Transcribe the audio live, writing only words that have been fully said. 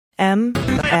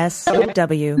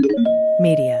MSW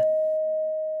Media.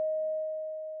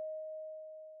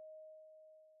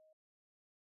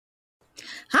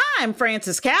 Hi, I'm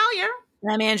Frances Callier.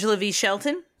 I'm Angela V.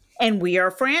 Shelton. And we are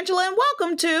Frangela, and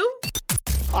welcome to...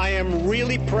 I am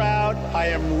really proud. I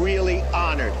am really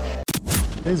honored.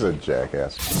 He's a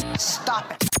jackass.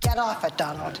 Stop it. Get off it,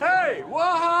 Donald. Hey,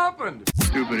 what happened?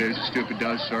 Stupid is, stupid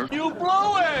does, sir. You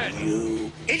blow it!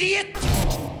 You idiot!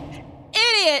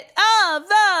 Idiot of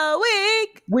the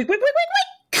Week! Week.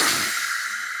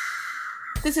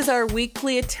 This is our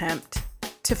weekly attempt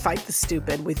to fight the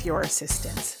stupid with your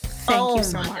assistance. Thank you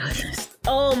so much. Goodness.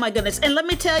 Oh my goodness. And let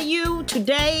me tell you,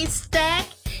 today's stack,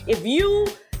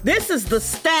 this is the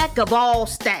stack of all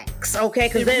stacks, okay?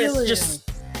 Because there's just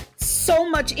so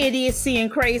much idiocy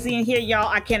and crazy in here, y'all.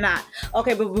 I cannot.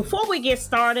 Okay, but before we get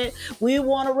started, we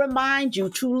want to remind you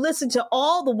to listen to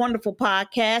all the wonderful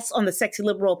podcasts on the Sexy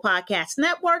Liberal Podcast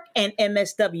Network and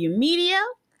MSW Media.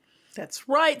 That's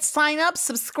right. Sign up,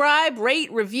 subscribe,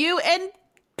 rate, review, and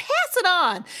pass it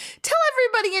on. Tell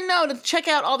everybody you know to check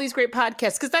out all these great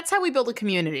podcasts, because that's how we build a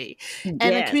community and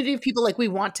a community of people like we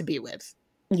want to be with.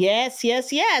 Yes.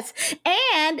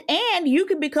 And you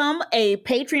can become a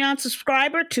Patreon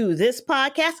subscriber to this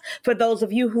podcast. For those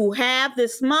of you who have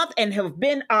this month and have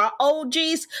been our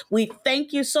OGs, we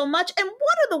thank you so much. And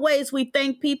one of the ways we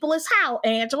thank people is how,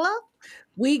 Angela?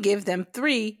 We give them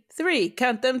three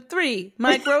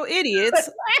micro idiots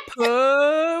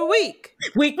per week.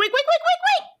 Week.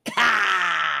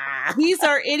 Ah! These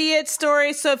are idiot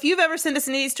stories. So if you've ever sent us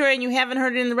an idiot story and you haven't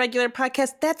heard it in the regular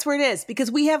podcast, that's where it is,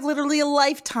 because we have literally a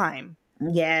lifetime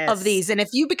of these. And if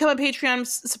you become a Patreon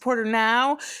supporter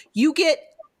now,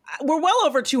 we're well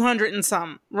over 200 and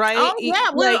some, right? Oh, yeah.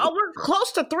 We're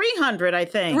close to 300, I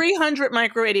think. 300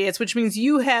 micro idiots, which means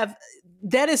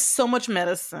that is so much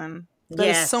medicine. That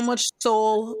is so much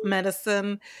soul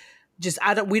medicine.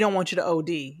 We don't want you to OD.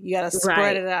 You got to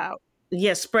spread it out.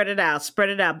 Yes, spread it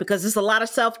out, because there's a lot of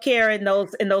self-care in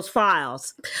those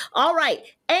files. All right.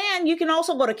 And you can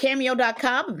also go to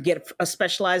cameo.com and get a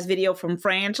specialized video from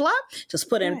Frangela. Just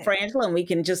put in Frangela and we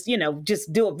can just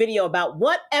do a video about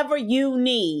whatever you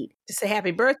need. To say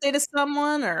happy birthday to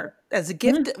someone, or as a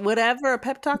gift, whatever, a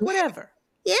pep talk, whatever.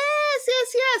 Yes.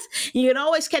 You can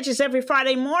always catch us every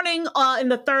Friday morning in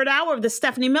the third hour of the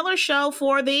Stephanie Miller Show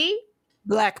for the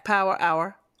Black Power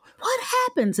Hour. What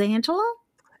happens, Angela?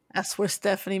 That's where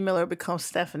Stephanie Miller becomes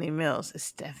Stephanie Mills.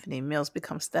 Stephanie Mills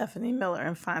becomes Stephanie Miller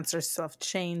and finds herself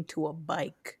chained to a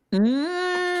bike,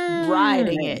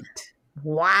 riding it.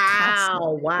 Wow.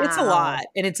 Constantly. Wow. It's a lot,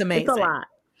 and it's amazing. It's a lot.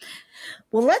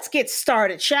 Well, let's get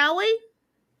started, shall we?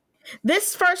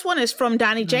 This first one is from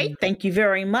Donnie J. Thank you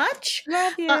very much.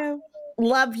 Love you.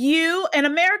 Love you. An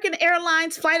American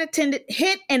Airlines flight attendant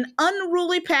hit an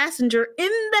unruly passenger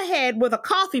in the head with a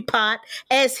coffee pot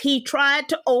as he tried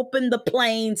to open the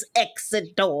plane's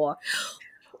exit door.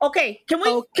 Okay, can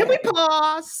we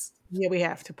pause? Yeah, we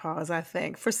have to pause, I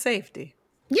think, for safety.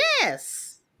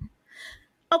 Yes.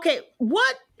 Okay,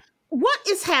 what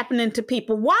is happening to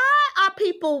people? Why are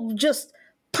people just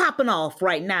popping off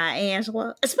right now,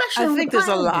 Angela? Especially I think there's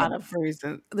a lot of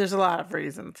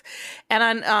reasons.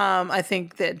 And I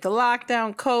think that the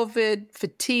lockdown, COVID,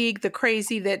 fatigue, the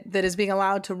crazy that is being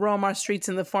allowed to roam our streets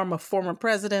in the form of former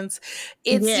presidents,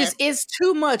 it's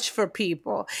too much for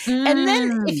people. And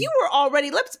then if you were already,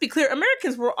 let's be clear,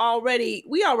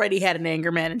 we already had an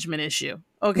anger management issue.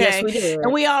 Okay. Yes, we did.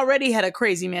 And we already had a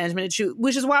crazy management issue,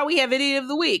 which is why we have Idiot of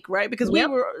the Week, right? Because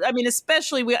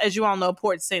especially, as you all know,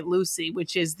 Port St. Lucie,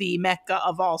 which is the mecca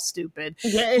of all stupid.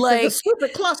 Yeah, it's the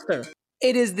stupid cluster.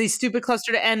 It is the stupid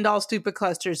cluster to end all stupid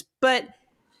clusters. But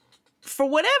for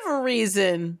whatever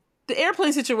reason, the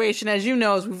airplane situation, as you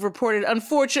know, as we've reported,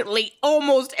 unfortunately,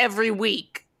 almost every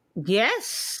week.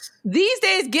 Yes. These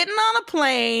days, getting on a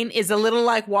plane is a little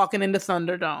like walking into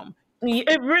Thunderdome.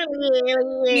 It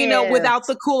really is. Without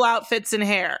the cool outfits and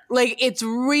hair. Like, it's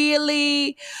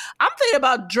really, I'm thinking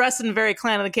about dressing very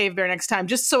Clan of the Cave Bear next time,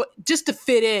 just to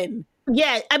fit in.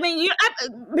 Yeah, I mean,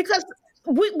 because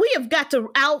we have got to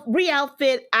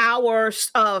re-outfit our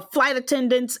flight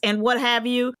attendants and what have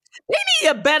you. They need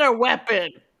a better weapon.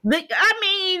 Because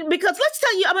I'm going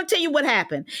to tell you what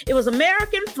happened. It was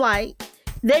American flight.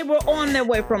 They were on their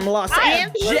way from Los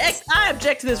Angeles. I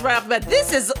object to this right off the bat.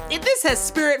 This has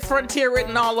Spirit Frontier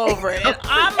written all over it. And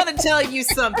I'm going to tell you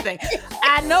something.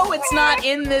 I know it's not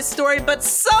in this story, but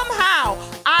somehow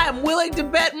I am willing to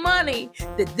bet money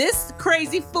that this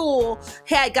crazy fool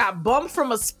got bumped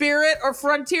from a Spirit or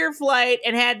Frontier flight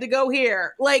and had to go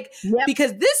here.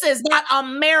 Because this is not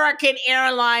American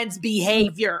Airlines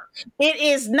behavior. It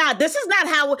is not. This is not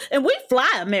how, and we fly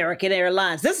American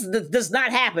Airlines. This does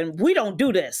not happen. We don't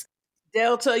do this.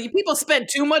 Delta, you people spend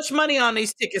too much money on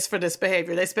these tickets for this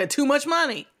behavior. They spend too much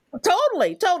money.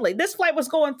 Totally. This flight was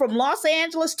going from Los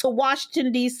Angeles to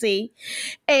Washington, D.C.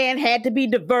 and had to be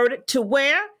diverted to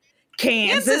where?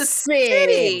 Kansas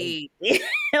City.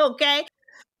 Okay.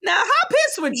 Now, how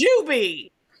pissed would you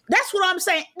be? That's what I'm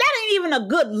saying. That ain't even a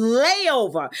good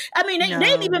layover. I mean, they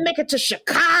didn't even make it to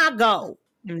Chicago.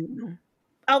 Mm-hmm.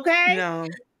 Okay? No.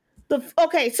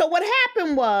 So what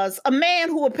happened was a man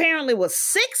who apparently was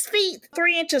 6 feet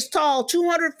 3 inches tall,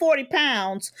 240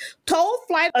 pounds, told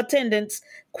flight attendants,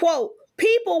 quote,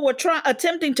 people were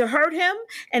attempting to hurt him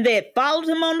and they had followed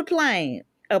him on the plane,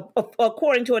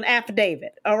 according to an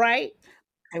affidavit. All right.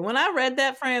 And when I read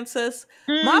that, Frances,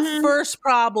 my first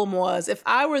problem was if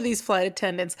I were these flight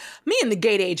attendants, me and the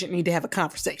gate agent need to have a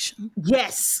conversation.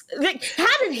 Yes.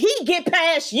 How did he get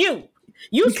past you?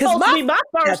 You're supposed to be my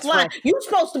first line. Right. You're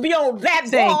supposed to be on that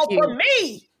wall for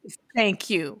me.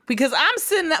 Thank you. Because I'm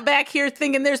sitting back here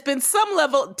thinking there's been some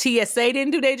level, TSA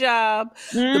didn't do their job.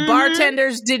 The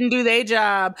bartenders didn't do their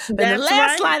job. And the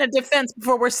last line of defense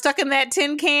before we're stuck in that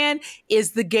tin can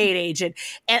is the gate agent.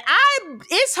 And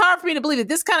it's hard for me to believe that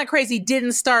this kind of crazy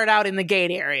didn't start out in the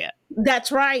gate area.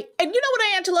 That's right. And you know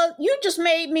what, Angela? You just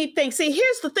made me think. See,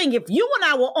 here's the thing. If you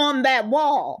and I were on that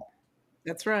wall,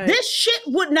 that's right, this shit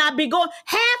would not be going.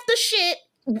 Half the shit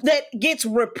that gets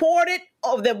reported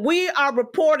or that we are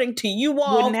reporting to you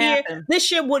all here, happen. This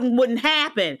shit wouldn't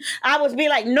happen. I would be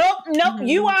like, nope,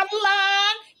 you out of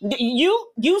line.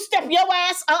 You step your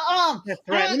ass. That's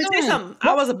right. Let me tell you something.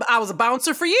 I was a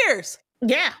bouncer for years.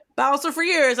 Yeah. Bouncer for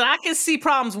years. And I can see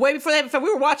problems way before that.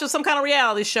 We were watching some kind of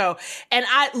reality show. And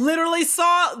I literally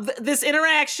saw this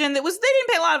interaction they didn't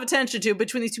pay a lot of attention to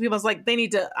between these two people. I was like,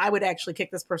 I would actually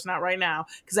kick this person out right now.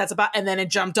 Because that's about, and then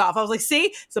it jumped off. I was like,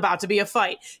 see, it's about to be a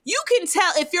fight. You can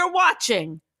tell if you're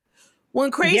watching when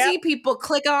crazy people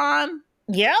click on.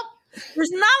 Yep.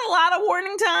 There's not a lot of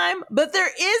warning time, but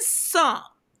there is some.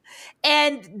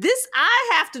 And this,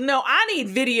 I have to know, I need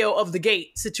video of the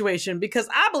gate situation because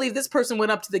I believe this person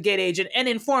went up to the gate agent and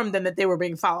informed them that they were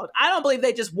being followed. I don't believe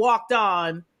they just walked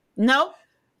on. No.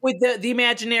 With the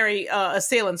imaginary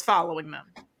assailants following them.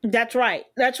 That's right.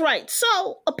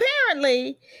 So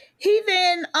apparently he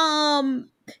then,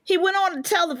 he went on to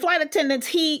tell the flight attendants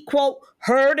he, quote,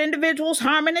 heard individuals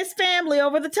harming his family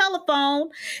over the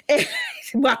telephone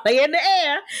while they're in the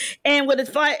air. And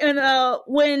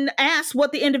when asked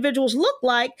what the individuals looked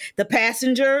like, the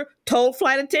passenger told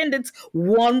flight attendants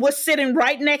one was sitting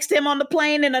right next to him on the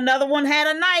plane and another one had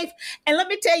a knife. And let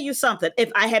me tell you something.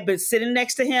 If I had been sitting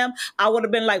next to him, I would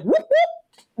have been like, whoop,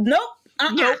 whoop. Nope.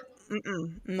 Nope.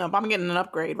 No, I'm getting an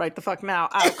upgrade right the fuck now.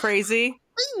 Out of crazy.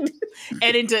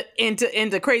 And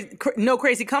into crazy, no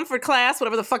crazy comfort class,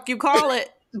 whatever the fuck you call it.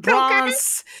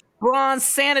 Bronze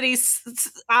sanity.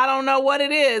 I don't know what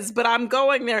it is, but I'm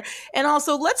going there. And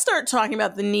also, let's start talking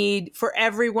about the need for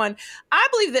everyone. I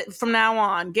believe that from now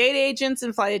on, gate agents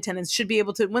and flight attendants should be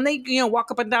able to, when they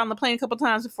walk up and down the plane a couple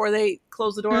times before they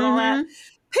close the door and all that,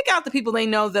 pick out the people they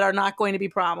know that are not going to be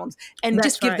problems, and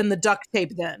just give them the duct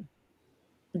tape then.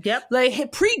 Yep. Like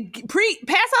pass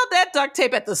out that duct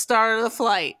tape at the start of the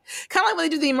flight. Kind of like when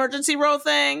they do the emergency row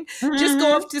thing. Just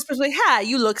go up to this person like, hi,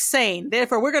 you look sane.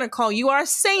 Therefore, we're going to call you our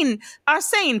sane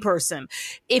person.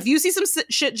 If you see some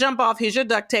shit jump off, here's your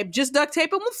duct tape. Just duct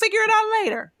tape and we'll figure it out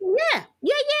later.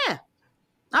 Yeah.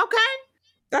 Okay.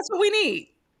 That's what we need.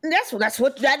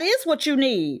 That is what you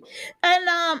need.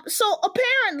 And so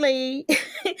apparently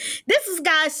this is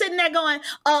guys sitting there going,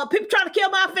 people trying to kill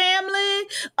my family,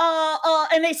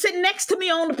 and they sitting next to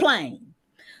me on the plane.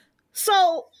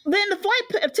 So then the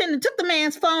flight attendant took the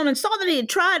man's phone and saw that he had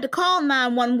tried to call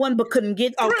 911 but couldn't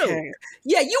get through. Okay.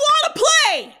 Yeah, you on a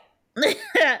plane!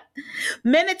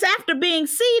 Minutes after being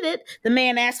seated, the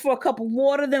man asked for a cup of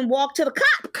water, then walked to the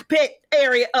cockpit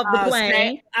area of the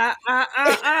plane.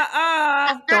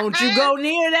 Don't you go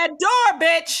near that door,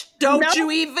 bitch. Don't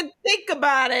you even think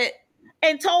about it.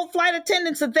 And told flight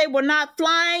attendants that they were not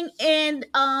flying and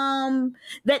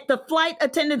that the flight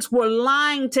attendants were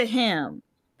lying to him.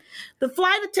 The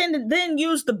flight attendant then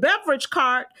used the beverage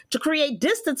cart to create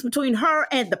distance between her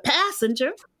and the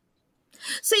passenger.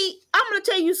 See, I'm going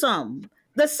to tell you something.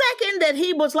 The second that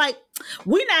he was like,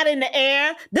 We not in the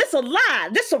air. This a lie.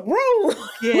 This a rule.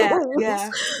 Yeah, yeah.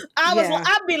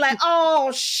 I'd be like,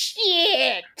 oh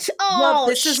shit. Oh, well,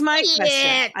 this is my shit.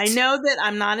 question. I know that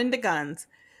I'm not into guns.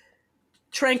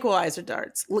 Tranquilizer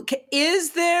darts. Look,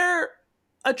 is there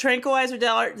a tranquilizer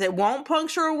dart that won't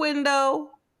puncture a window,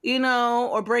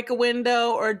 or break a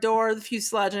window or a door, the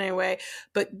fuselage anyway?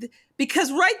 But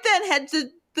because right then had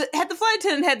the flight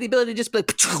attendant had the ability to just be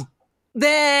like,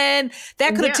 then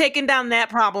that could have taken down that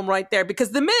problem right there.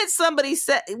 Because the minute somebody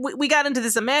said we got into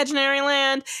this imaginary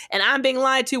land and I'm being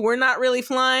lied to, we're not really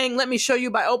flying. Let me show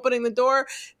you by opening the door.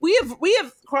 We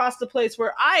have crossed the place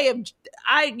where I'm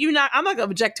not going to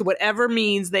object to whatever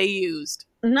means they used.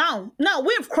 No,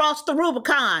 we've crossed the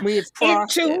Rubicon. We've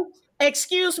crossed it.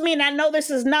 Excuse me, and I know this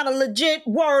is not a legit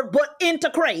word, but into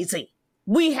crazy.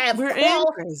 We're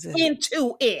crossed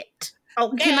into it.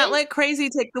 Okay? We cannot let crazy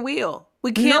take the wheel.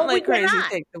 We can't let crazy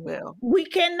take the wheel. We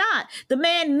cannot. The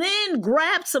man then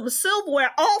grabbed some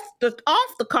silverware off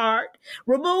the cart,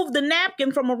 removed the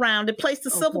napkin from around it, placed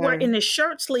the silverware in his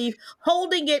shirt sleeve,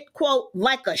 holding it, quote,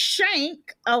 like a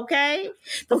shank. Okay?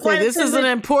 This is an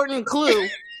important clue.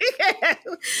 Yeah.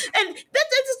 And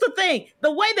this is the thing.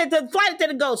 The way that the flight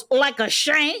attendant goes, like a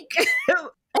shank.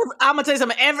 I'm going to tell you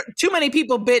something. Too many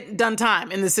people done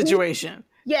time in this situation.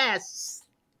 Yes.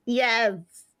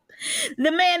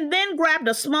 The man then grabbed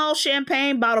a small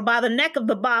champagne bottle by the neck of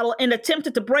the bottle and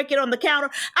attempted to break it on the counter.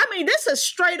 I mean, this is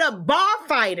straight up bar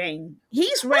fighting.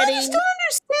 He's ready. I just don't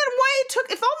understand why it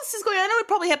took, if all this is going on, I know it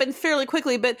probably happened fairly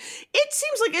quickly, but it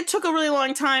seems like it took a really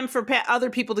long time for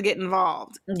other people to get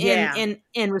involved in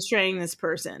restraining this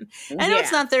person. I know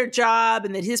it's not their job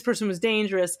and that his person was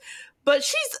dangerous, but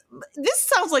this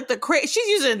sounds like she's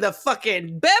using the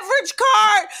fucking beverage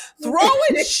cart,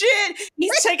 throwing shit.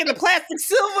 He's taking the plastic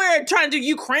silverware and trying to do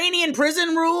Ukrainian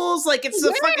prison rules. Like it's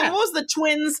the fucking, what was the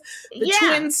twins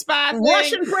spy thing?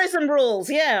 Russian prison rules,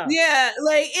 yeah. Yeah,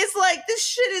 like, it's like, this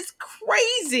shit is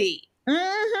crazy.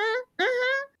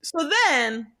 So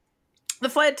then, the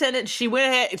flight attendant, she went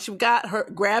ahead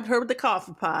and grabbed her with the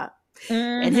coffee pot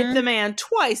and hit the man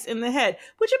twice in the head,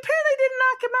 which apparently didn't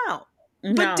knock him out.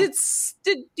 But did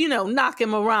knock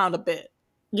him around a bit.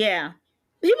 Yeah.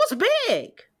 He was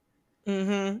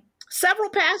big. Several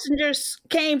passengers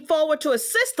came forward to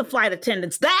assist the flight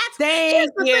attendants. Here's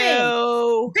the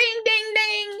thing. Ding, ding,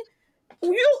 ding.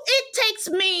 It takes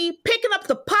me picking up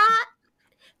the pot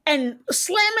and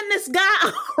slamming this guy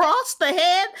across the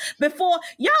head before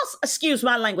y'all, excuse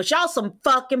my language, y'all some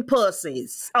fucking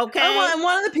pussies. Okay. And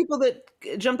one of the people that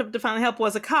jumped up to finally help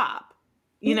was a cop.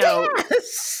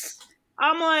 Yes.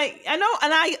 I'm like, I know,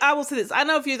 and I will say this. I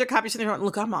know if you're the cop, you're sitting there going,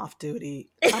 look, I'm off duty.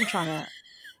 I'm trying to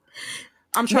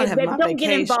have my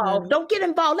vacation. Don't get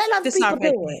involved. Let other people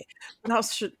do it. No,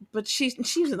 but she's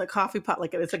using the coffee pot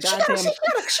like it's a goddamn. She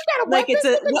got a like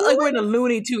like we're in a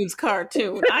Looney Tunes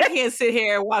cartoon. I can't sit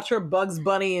here and watch her Bugs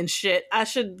Bunny and shit. I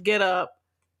should get up.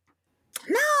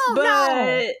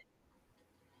 No.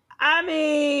 I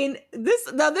mean, this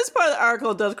part of the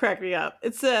article does crack me up.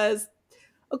 It says,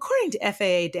 according to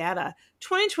FAA data,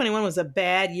 2021 was a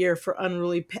bad year for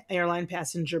unruly airline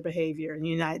passenger behavior in the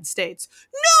United States.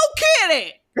 No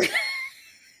kidding!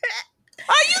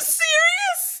 Are you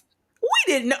serious? We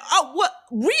didn't know. Oh, what?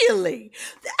 Really?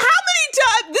 How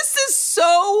many times? This is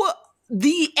so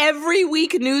the every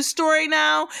week news story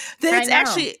now that it's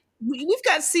actually, we've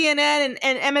got CNN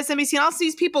and MSNBC and all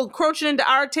these people encroaching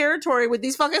into our territory with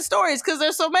these fucking stories because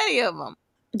there's so many of them.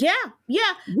 Yeah.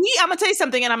 I'm going to tell you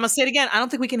something, and I'm going to say it again. I don't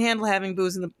think we can handle having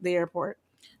booze in the airport.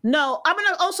 No, I'm going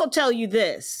to also tell you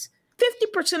this.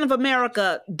 50% of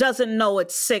America doesn't know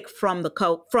it's sick from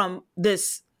from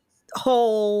this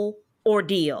whole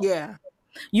ordeal. Yeah.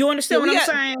 You understand what I'm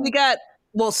saying? We got,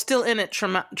 still in it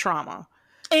trauma.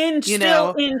 And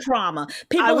still in trauma.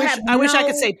 I wish I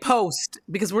could say post,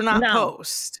 because we're not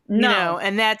post. No.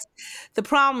 And that's, the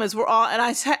problem is we're all, and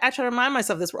I try to remind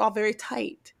myself this, we're all very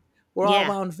tight. We're all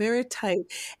wound very tight.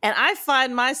 And I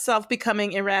find myself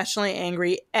becoming irrationally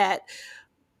angry at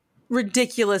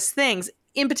ridiculous things,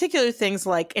 in particular things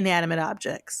like inanimate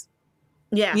objects.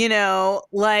 Yeah.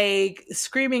 Like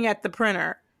screaming at the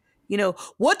printer.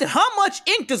 How much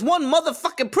ink does one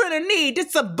motherfucking printer need?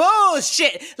 It's a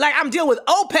bullshit. Like, I'm dealing with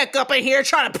OPEC up in here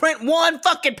trying to print one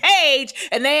fucking page,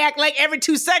 and they act like every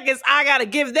 2 seconds I gotta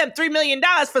give them $3 million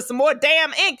for some more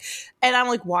damn ink. And I'm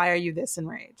like, why are you this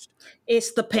enraged?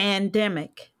 It's the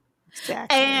pandemic.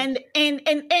 Exactly.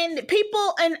 And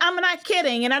people, and I'm not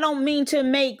kidding, and I don't mean to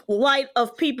make light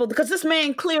of people, because this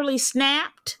man clearly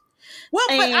snapped. Well,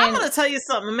 but I'm going to tell you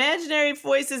something. Imaginary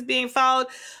voices being followed.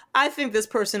 I think this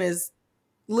person is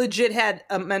legit had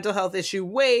a mental health issue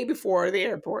way before the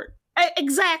airport.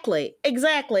 Exactly.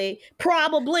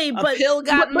 Probably, A but pill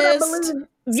got but I missed.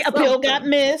 believe a pill got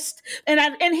missed.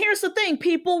 And here's the thing: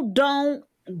 people don't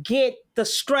get the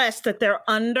stress that they're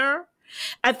under.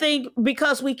 I think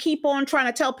because we keep on trying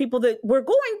to tell people that we're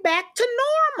going back to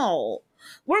normal.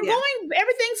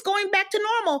 Everything's going back to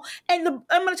normal. And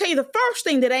I'm going to tell you, the first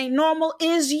thing that ain't normal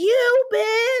is you,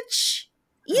 bitch.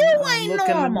 You ain't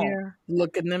normal.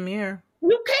 Look in the mirror.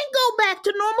 You can't go back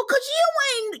to normal because you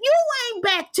ain't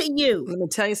back to you. Let me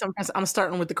tell you something. I'm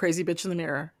starting with the crazy bitch in the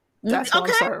mirror. That's what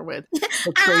I'm starting with.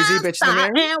 The crazy bitch in the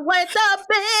mirror. And with the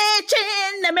bitch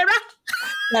in the mirror.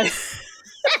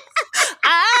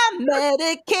 I'm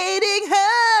medicating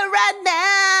her right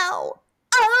now.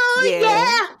 Oh,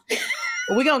 yeah.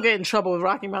 We're going to get in trouble with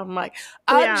Rocky Mountain Mike.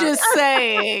 I'm just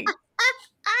saying.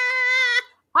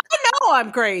 I know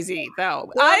I'm crazy, though.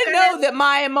 Okay. I know that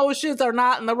my emotions are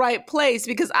not in the right place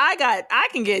because I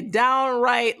can get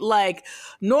downright like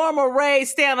Norma Ray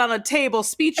stand on a table,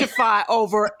 speechify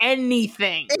over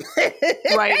anything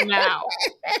right now.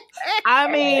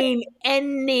 I mean,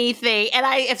 anything. And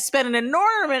I have spent an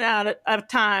enormous amount of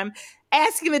time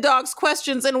asking the dogs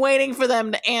questions and waiting for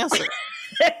them to answer.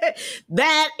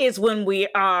 That is when we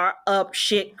are up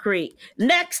shit creek.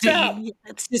 Next up.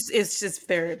 It's just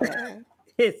very bad.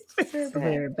 It's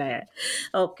very bad.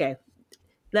 Okay.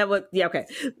 Okay.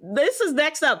 This is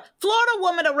next up. Florida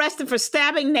woman arrested for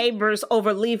stabbing neighbors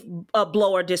over leaf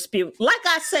blower dispute. Like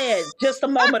I said just a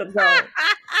moment ago.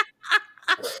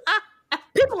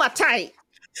 People are tight.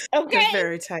 Okay. They're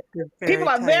very tight. People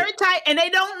are very tight, and they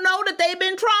don't know that they've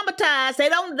been traumatized. They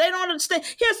don't understand.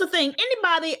 Here's the thing.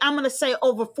 Anybody, I'm going to say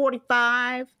over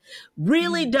 45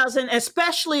 really doesn't,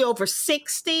 especially over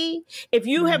 60. If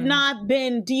you have not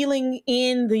been dealing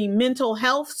in the mental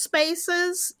health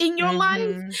spaces in your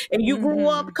life, and you grew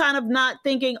up kind of not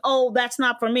thinking, oh, that's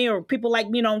not for me, or people like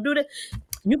me don't do that,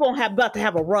 you're going to about to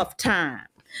have a rough time.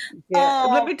 Yeah.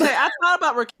 Let me tell you, I thought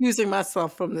about recusing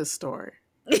myself from this story.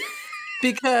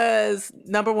 Because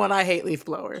number one, I hate leaf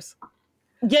blowers.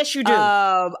 Yes, you do.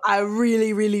 I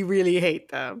really, really, really hate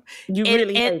them. You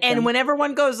really hate them. And whenever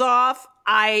one goes off,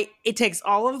 it takes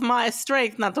all of my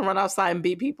strength not to run outside and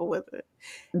beat people with it.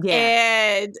 Yeah.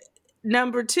 And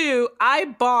number two, I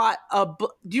bought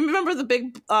do you remember the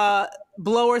big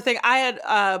blower thing?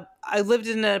 I lived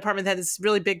in an apartment that had this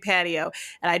really big patio,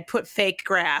 and I'd put fake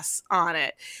grass on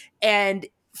it. And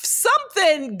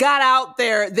something got out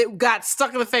there that got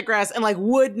stuck in the fake grass and like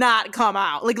would not come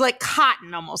out, like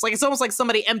cotton almost. Like it's almost like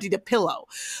somebody emptied a pillow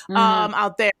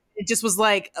out there. It just was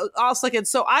like all second.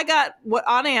 So I got what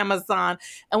on Amazon,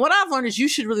 and what I've learned is you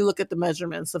should really look at the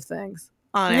measurements of things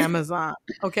on Amazon.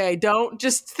 Okay, don't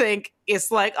just think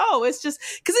it's like, oh, it's just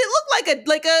because it looked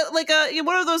like a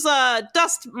one of those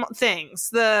dust things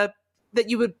that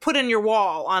you would put in your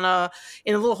wall in a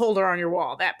little holder on your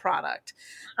wall. That product.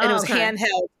 And it was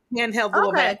handheld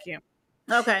little vacuum.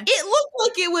 Okay. It looked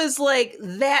like it was like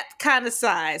that kind of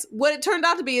size. What it turned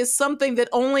out to be is something that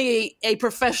only a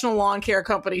professional lawn care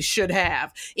company should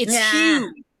have. It's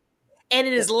huge. And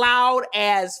it is loud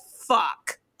as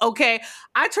fuck. Okay.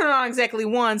 I turned it on exactly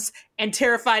once and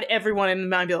terrified everyone in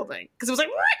my building. Because it was like,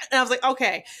 and I was like,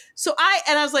 okay. So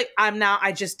I was like,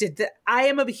 I just did that. I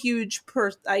am a huge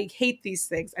person. I hate these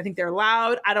things. I think they're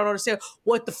loud. I don't understand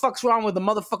what the fuck's wrong with the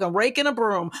motherfucking rake and a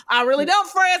broom. I really don't,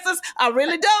 Francis. I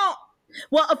really don't.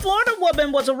 Well, a Florida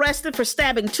woman was arrested for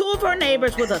stabbing two of her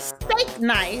neighbors with a steak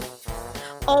knife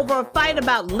over a fight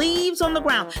about leaves on the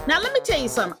ground. Now, let me tell you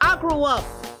something. I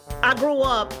grew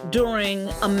up during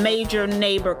a major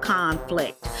neighbor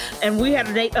conflict, and we had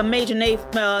a major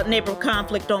neighbor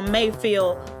conflict on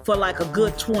Mayfield for like a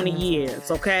good 20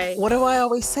 years, okay? What do I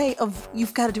always say?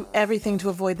 You've got to do everything to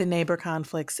avoid the neighbor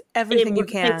conflicts. Everything you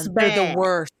can. It's bad. They're the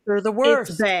worst. They're the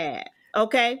worst. It's bad,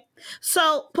 okay?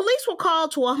 So police were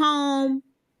called to a home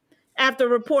after a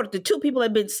report that two people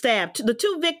had been stabbed. The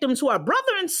two victims, who are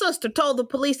brother and sister, told the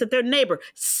police that their neighbor,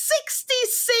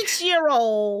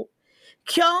 66-year-old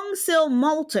Kyung-sil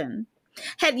Moulton,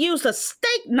 had used a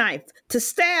steak knife to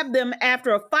stab them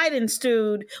after a fight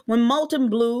ensued when Moulton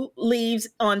blew leaves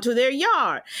onto their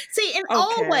yard. See, and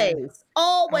always,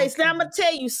 now I'm going to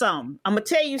tell you something. I'm going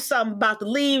to tell you something about the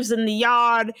leaves in the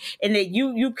yard, and that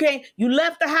you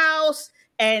left the house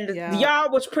and the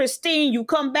yard was pristine. You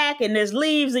come back and there's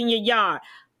leaves in your yard.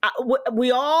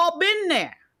 We all been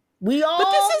there. But this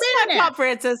is my problem,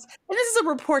 Francis, and this is a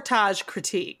reportage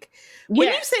critique. When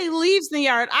you say leaves in the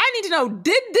yard, I need to know,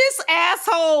 did this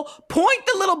asshole point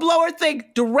the little blower thing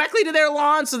directly to their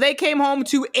lawn so they came home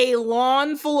to a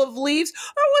lawn full of leaves,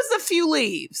 or was it a few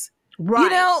leaves? Right. You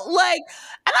know, like,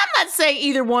 and I'm not saying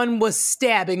either one was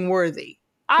stabbing worthy.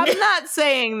 I'm not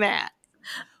saying that.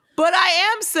 But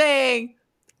I am saying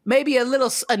maybe a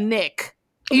nick.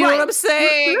 You know what I'm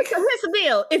saying? Listen, here's the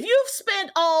deal. If you've spent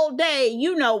all day,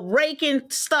 raking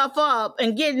stuff up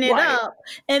and getting it up,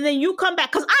 and then you come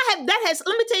back, because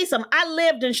let me tell you something. I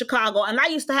lived in Chicago, and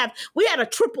we had a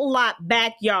triple lot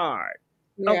backyard.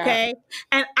 Yeah. Okay.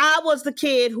 And I was the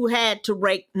kid who had to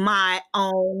rake my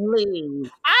own leaves.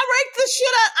 I raked the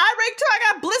shit out. I raked till I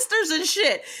got blisters and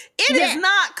shit. It is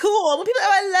not cool. When people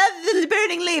I love the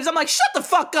burning leaves, I'm like, shut the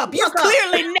fuck up. You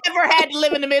clearly never had to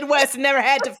live in the Midwest and never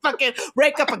had to fucking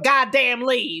rake up a goddamn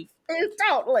leaf.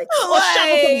 Totally. Or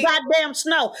shovel some goddamn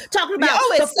snow. Talking about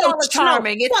it's so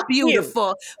charming. Snow. It's fuck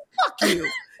beautiful. Fuck you.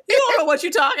 You don't know what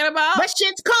you're talking about. That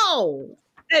shit's cold.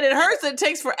 And it hurts and it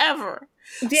takes forever.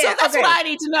 Yeah, so that's what I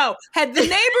need to know. Had the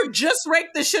neighbor just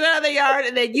raked the shit out of the yard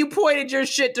and then you pointed your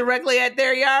shit directly at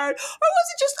their yard? Or was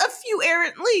it just a few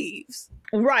errant leaves?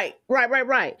 Right.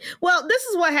 Well, this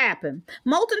is what happened.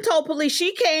 Moulton told police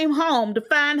she came home to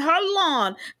find her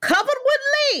lawn covered with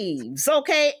leaves,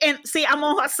 okay? And see, I'm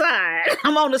on her side.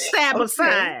 I'm on the stabber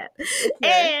side.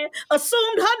 And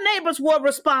assumed her neighbors were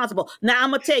responsible. Now, I'm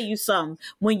going to tell you something.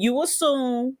 When you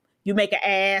assume, you make an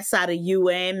ass out of you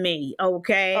and me,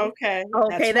 okay? Okay.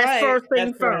 That's first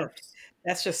thing first. Right.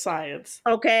 That's just science.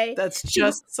 Okay? That's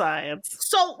just science.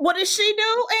 So what did she do,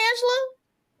 Angela?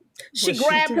 She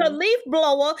grabbed her leaf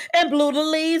blower and blew the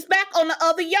leaves back on the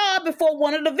other yard before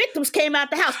one of the victims came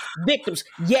out the house. Victims,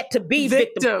 yet to be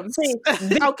victims.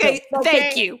 Okay,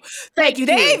 thank you. They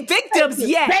ain't victims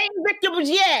yet. They ain't victims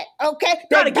yet, okay?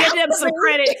 Gotta give them some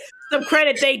credit. Some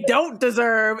credit they don't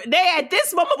deserve. They at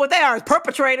this moment, what they are is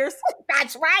perpetrators.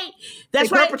 That's right.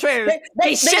 Perpetrators.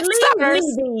 They shit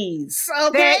suckers.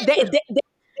 Okay. They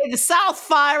the South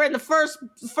Fire in the first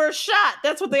shot.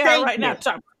 That's what they are right now.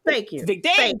 Thank you. They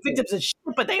ain't victims of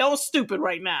shit, but they all stupid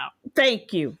right now.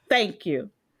 Thank you.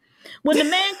 When the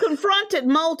man confronted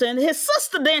Moulton, his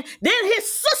sister then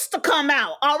his sister come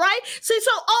out, all right? See,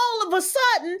 so all of a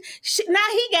sudden, now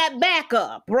he got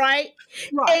backup, right?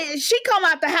 And she come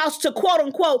out the house to, quote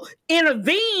unquote,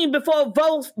 intervene before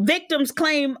both victims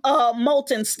claim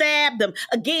Moulton stabbed them.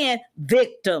 Again,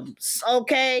 victims,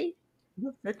 okay?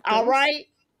 Victims. All right?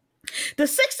 The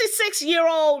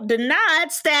 66-year-old denied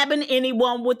stabbing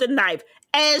anyone with a knife,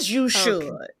 as you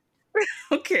should.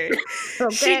 Okay.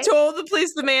 She told the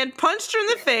police the man punched her in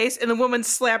the face and the woman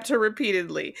slapped her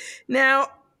repeatedly. Now,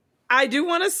 I do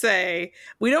want to say,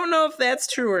 we don't know if that's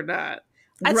true or not.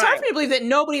 It's hard for me to believe that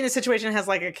nobody in this situation has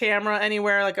like a camera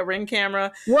anywhere, like a Ring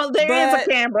camera. Well, there is a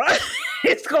camera.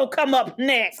 It's going to come up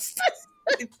next.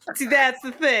 See, that's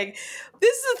the thing.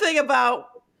 This is the thing about,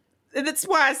 and that's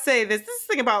why I say this. This is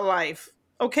the thing about life.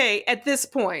 Okay, at this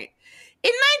point.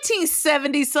 In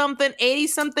 1970-something,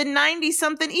 80-something,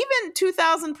 90-something, even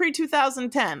 2000,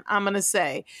 pre-2010, I'm going to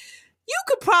say, you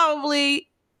could probably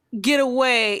get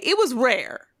away. It was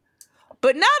rare.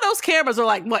 But now those cameras are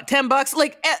like, what, $10?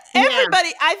 Like, everybody,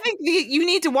 I think you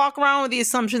need to walk around with the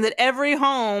assumption that every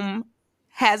home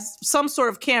has some sort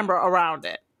of camera around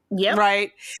it. Yep.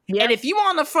 Right? Yep. And if you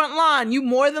on the front lawn, you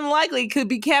more than likely could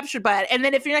be captured by it. And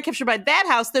then if you're not captured by that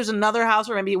house, there's another house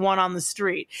or maybe one on the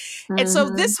street. Mm-hmm. And so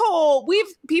this whole,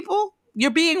 you're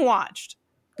being watched.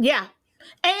 Yeah.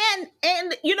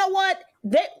 And you know what?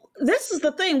 This is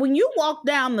the thing. When you walk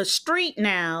down the street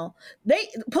now,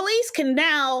 police can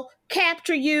now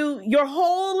capture you your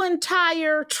whole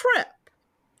entire trip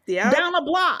down a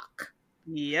block.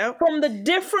 Yep. From the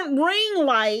different or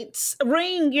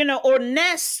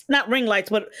nests, not ring lights,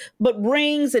 but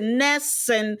rings and nests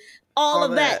and all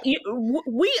of that.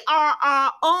 We are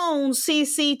our own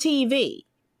CCTV.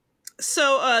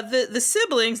 So the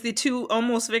siblings, the two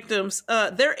almost victims,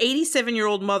 their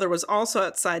 87-year-old mother was also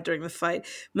outside during the fight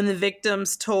when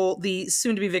the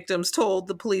soon-to-be victims told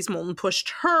the police Moulton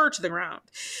pushed her to the ground.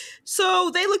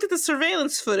 So they looked at the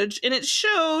surveillance footage, and it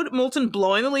showed Moulton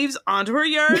blowing the leaves onto her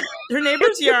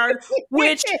neighbor's yard,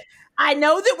 which I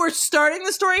know that we're starting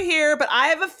the story here, but I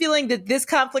have a feeling that this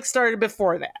conflict started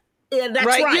before that. Yeah, that's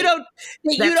right.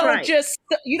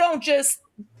 You don't just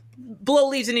blow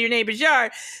leaves into your neighbor's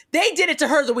yard. They did it to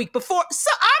her the week before.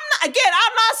 So I'm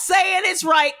not saying it's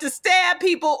right to stab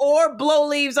people or blow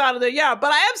leaves out of their yard,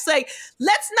 but I am saying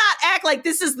let's not act like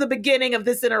this is the beginning of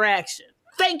this interaction.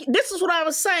 This is what I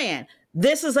was saying.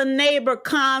 This is a neighbor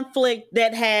conflict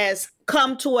that has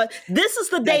come to a. This is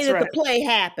the day that the play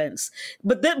happens.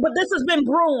 But this has been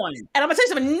brewing. And I'm gonna tell you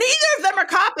something. Neither of them are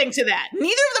copying to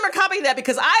that.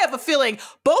 Because I have a feeling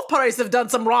both parties have done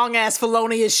some wrong ass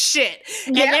felonious shit.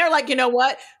 And they're like, you know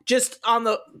what? Just on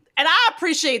the And I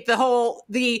appreciate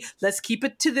let's keep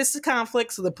it to this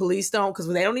conflict so the police don't, because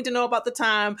they don't need to know about the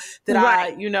time that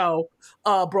I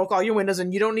broke all your windows,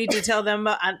 and you don't need to tell them,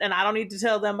 and I don't need to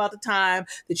tell them about the time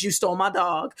that you stole my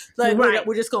dog. Like,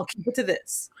 we're just going to keep it to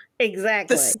this.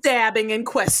 Exactly. The stabbing in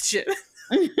question.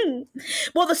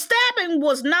 Well, the stabbing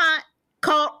was not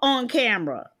caught on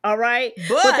camera, all right?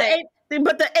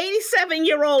 But the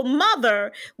 87-year-old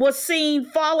mother was seen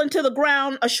falling to the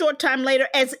ground a short time later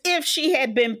as if she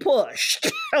had been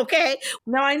pushed, okay?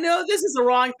 Now, I know this is the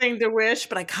wrong thing to wish,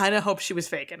 but I kind of hope she was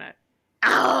faking it.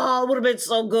 Oh, it would have been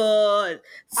so good.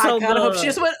 I kind of hope she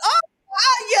just went,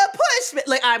 oh, you pushed me.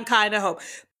 Like, I'm kind of hope.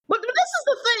 But this is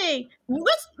the thing.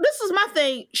 This is my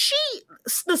thing.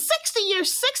 The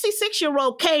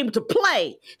 66-year-old came to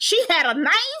play. She had a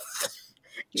knife.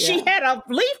 Yeah. She had a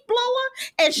leaf blower,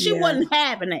 and she wasn't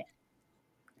having it.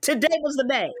 Today was the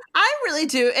day. I really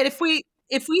do. And if we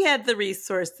had the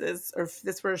resources, or if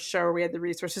this were a show where we had the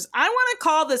resources, I want to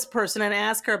call this person and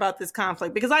ask her about this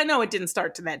conflict, because I know it didn't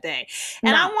start to that day.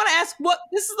 And I want to ask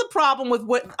this is the problem with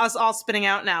what us all spinning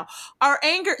out now. Our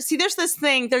anger, see, there's this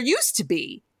thing, there used to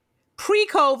be,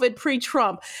 pre-COVID,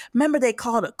 pre-Trump, remember they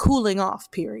called it a cooling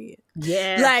off period.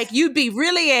 Yeah. Like, you'd be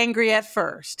really angry at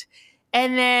first.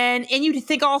 And you'd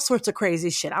think all sorts of crazy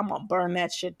shit. I'm going to burn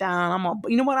that shit down.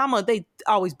 You know what? They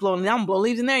always I'm going to blow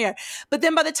leaves in their yard. But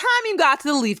then by the time you got to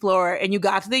the leaf blower and you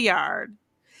got to the yard,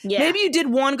 maybe you did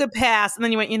one good pass and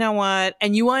then you went, you know what?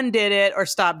 And you undid it or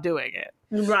stopped doing it.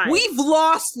 Right. We've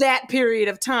lost that period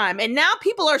of time. And now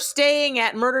people are staying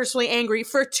at murderously angry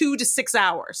for 2 to 6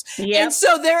 hours. Yep. And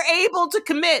so they're able to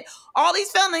commit all these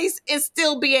felonies and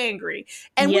still be angry.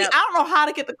 And I don't know how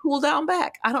to get the cool down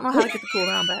back. I want the cool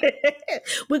down back.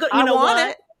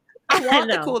 I want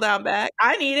the cool down back.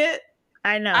 I need it.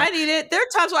 I know. I need it. There are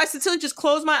times where I sincerely just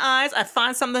close my eyes. I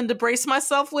find something to brace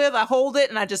myself with. I hold it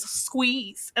and I just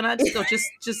squeeze. And I just go,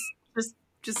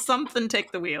 just something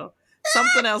take the wheel.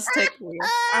 Something else take the wheel.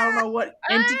 I don't know what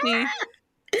entity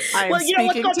I am you know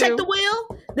what's going to to take the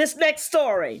wheel? This next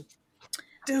story.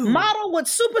 Dude. Model with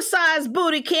supersized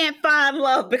booty can't find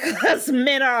love because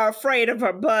men are afraid of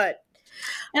her butt.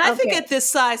 And I think at this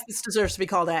size, this deserves to be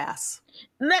called ass.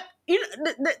 You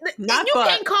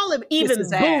can't call it even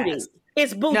booty. Ass.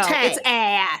 It's booty. No, it's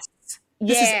ass.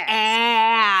 This is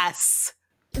ass.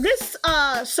 This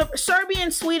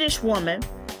Serbian-Swedish woman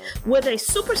with a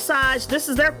supersized, this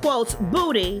is their quotes,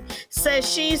 booty,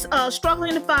 says she's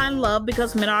struggling to find love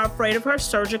because men are afraid of her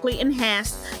surgically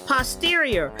enhanced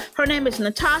posterior. Her name is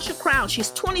Natasha Crown. She's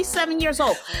 27 years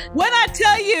old. When I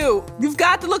tell you, you've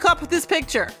got to look up this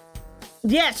picture.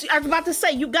 Yes, I was about to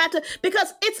say, you got to,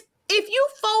 because if you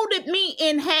folded me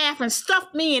in half and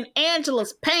stuffed me in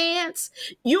Angela's pants,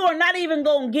 you are not even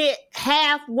going to get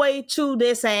halfway to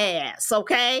this ass,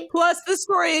 okay? Plus, this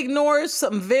story ignores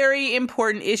some very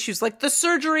important issues, like the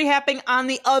surgery happening on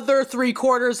the other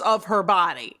 3/4 of her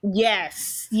body.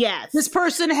 Yes. This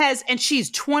person and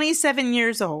she's 27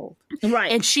 years old.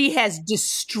 Right. And she has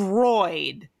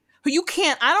destroyed.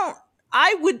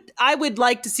 I would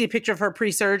like to see a picture of her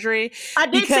pre-surgery. I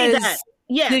did see that.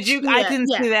 Yeah. Did you? I didn't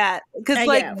see that.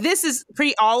 Because this is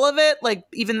pre all of it, like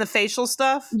even the facial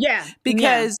stuff. Yeah.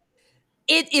 Because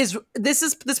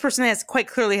this person quite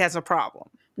clearly has a problem.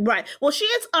 Right. Well, she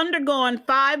has undergone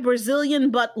 5 Brazilian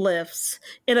butt lifts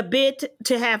in a bid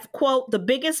to have, quote, the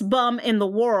biggest bum in the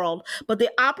world, but the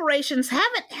operations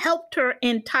haven't helped her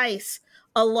entice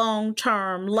a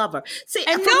long-term lover. See,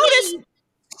 and notice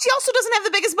she also doesn't have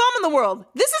the biggest bum in the world.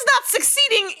 This is not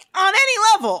succeeding on any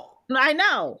level. I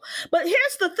know. But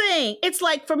here's the thing. It's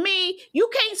like, for me, you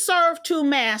can't serve 2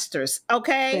 masters,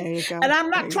 okay? There you go. And I'm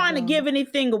not trying to give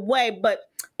anything away, but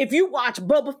if you watch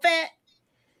Boba Fett,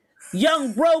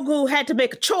 young Grogu had to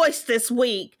make a choice this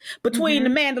week between the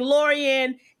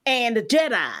Mandalorian and the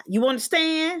Jedi. You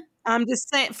understand? I'm just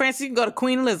saying, Francis, you can go to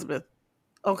Queen Elizabeth,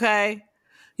 okay?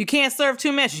 You can't serve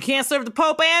 2 masters. You can't serve the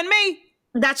Pope and me.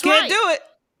 That's right. Can't do it.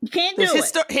 You can't do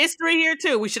it. History here,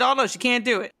 too. We should all know she can't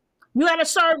do it. You got to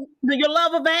serve your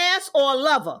love of ass or a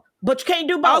lover, but you can't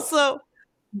do both. Also,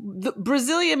 the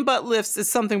Brazilian butt lifts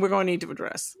is something we're going to need to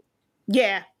address.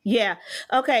 Yeah.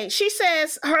 Okay. She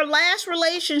says her last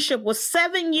relationship was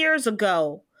 7 years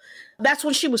ago. That's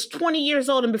when she was 20 years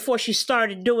old and before she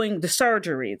started doing the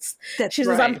surgeries. She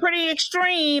says, I'm pretty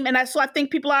extreme, and so I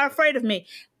think people are afraid of me.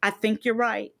 I think you're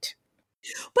right.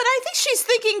 But I think she's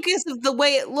thinking because of the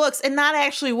way it looks and not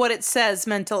actually what it says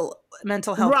mental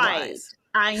health wise.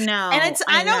 I know. And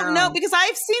I don't know, because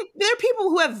I've seen there are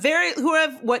people who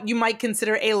have what you might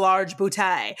consider a large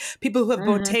bootay, people who have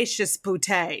bodacious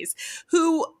booties,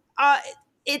 who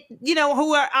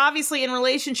who are obviously in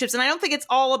relationships. And I don't think it's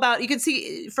all about, you can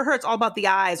see for her, it's all about the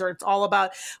eyes, or it's all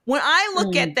about, when I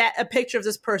look at a picture of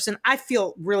this person, I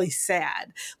feel really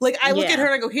sad. Like I look at her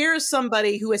and I go, here's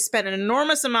somebody who has spent an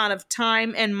enormous amount of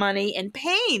time and money and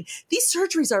pain. These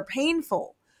surgeries are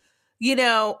painful,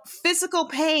 physical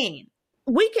pain.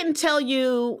 We can tell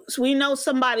you, we know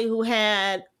somebody who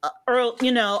had,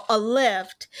 a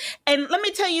lift. And let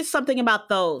me tell you something about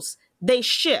those. They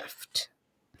shift.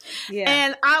 Yeah.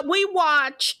 And we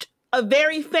watched a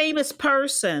very famous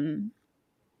person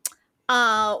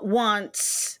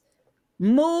once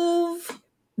move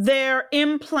their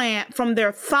implant from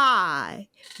their thigh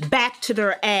back to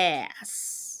their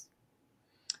ass.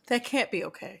 That can't be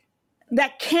okay.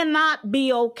 That cannot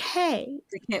be okay.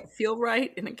 It can't feel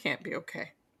right, and it can't be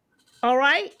okay. All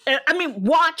right? I mean,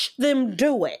 watch them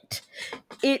do it.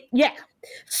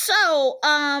 So,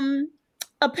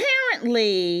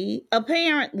 apparently,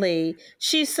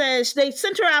 she says they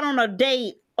sent her out on a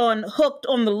date on Hooked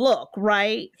on the Look,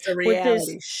 right? It's a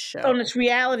reality show. On this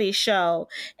reality show.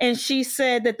 And she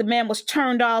said that the man was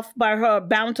turned off by her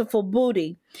bountiful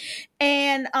booty.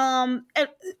 And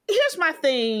here's my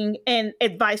thing and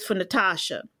advice for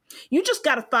Natasha. You just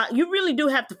got to you really do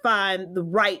have to find the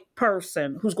right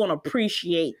person who's going to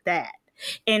appreciate that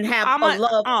and have a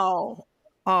love.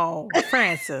 Oh,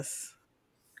 Frances.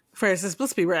 Frances,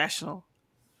 let's be rational.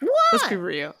 What? Let's be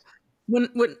real.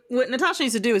 What Natasha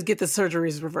needs to do is get the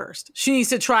surgeries reversed. She needs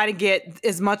to try to get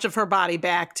as much of her body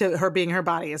back to her being her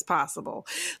body as possible.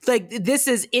 Like it's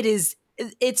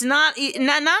not in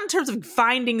terms of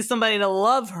finding somebody to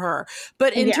love her,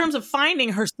 but in terms of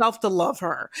finding herself to love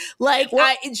her. Like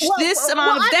that's what it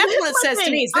says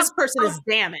to me is this person is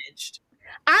damaged.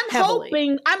 I'm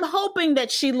hoping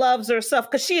that she loves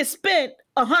herself because she has spent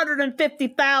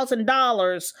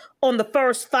 $150,000 on the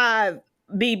first 5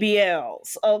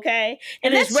 BBLs, okay?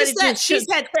 And it's ready to she's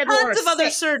had tons of other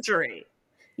surgery.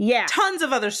 Yeah. Tons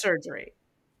of other surgery.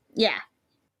 Yeah.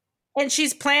 And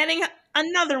she's planning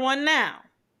another one now.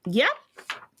 Yep.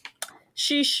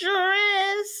 She sure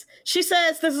is. She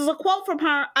says, this is a quote from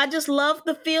her, "I just love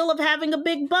the feel of having a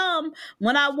big bum.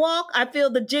 When I walk, I feel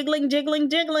the jiggling, jiggling,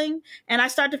 jiggling, and I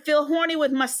start to feel horny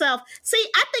with myself." See,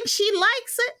 I think she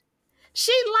likes it.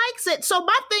 She likes it. So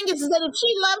my thing is that if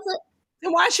she loves it,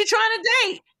 then why is she trying to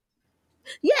date?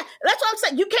 Yeah, that's what I'm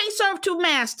saying. You can't serve two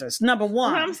masters, number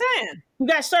one. That's what I'm saying. You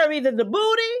got to serve either the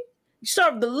booty, you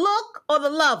serve the look, or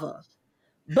the lover.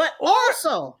 But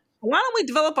also, why don't we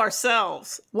develop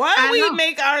ourselves? Why don't we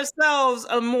make ourselves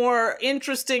a more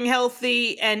interesting,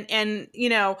 healthy, and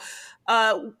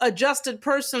adjusted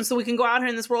person so we can go out here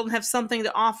in this world and have something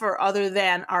to offer other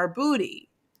than our booty?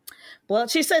 Well,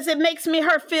 she says it makes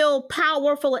her feel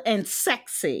powerful and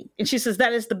sexy. And she says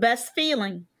that is the best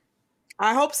feeling.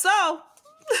 I hope so.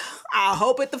 I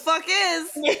hope it the fuck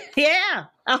is. Yeah,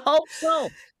 I hope so.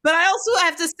 But I also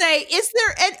have to say,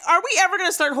 are we ever going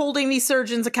to start holding these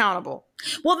surgeons accountable?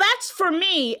 Well, that's for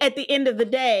me at the end of the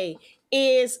day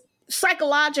is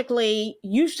psychologically,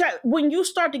 when you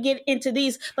start to get into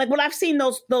these, like when I've seen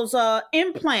those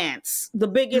implants, the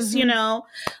biggest,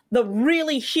 the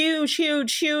really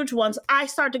huge ones, I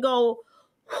start to go,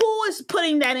 who is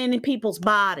putting that in people's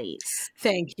bodies?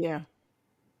 Thank you.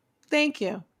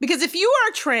 Because if you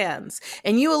are trans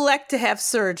and you elect to have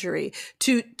surgery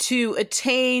to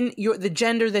attain the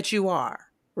gender that you are,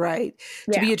 right?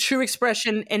 Yeah. To be a true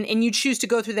expression and you choose to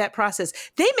go through that process,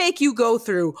 they make you go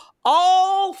through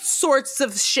all sorts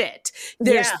of shit.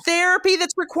 There's therapy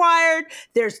that's required.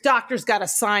 There's doctors got to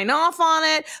sign off on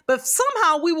it. But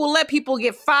somehow we will let people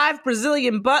get 5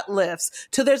 Brazilian butt lifts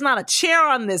till there's not a chair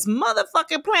on this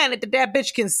motherfucking planet that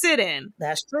bitch can sit in.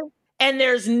 That's true. And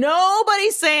there's nobody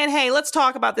saying, hey, let's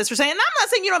talk about this. And I'm not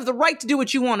saying you don't have the right to do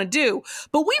what you want to do,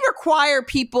 but we require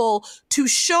people to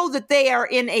show that they are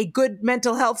in a good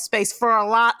mental health space for a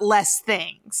lot less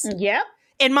things. Yep.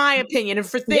 In my opinion, and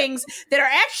for things that are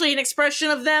actually an expression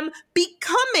of them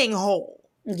becoming whole.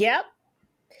 Yep.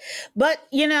 But,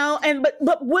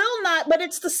 but will not, but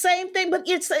it's the same thing, but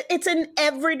it's in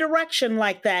every direction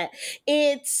like that.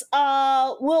 It's,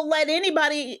 we'll let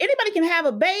anybody can have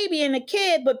a baby and a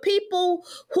kid, but people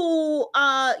who,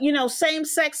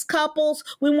 same-sex couples,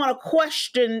 we want to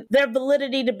question their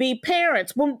validity to be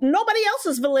parents. Well, nobody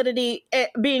else's validity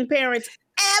being parents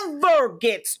ever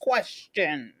gets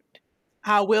questioned.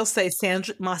 I will say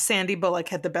Sandy Bullock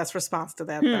had the best response to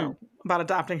that, though. about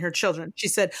adopting her children. She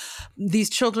said, these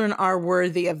children are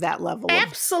worthy of that level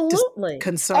absolutely of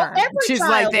concern. Every She's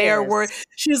like, they are worth.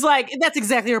 She's like, that's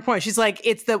exactly her point. She's like,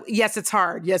 yes, it's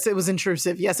hard. Yes, it was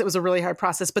intrusive. Yes, it was a really hard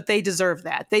process, but they deserve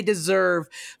that. They deserve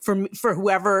for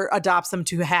whoever adopts them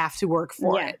to have to work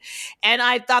for it. And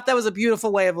I thought that was a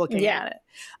beautiful way of looking at it.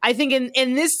 I think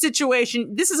in this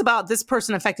situation, this is about this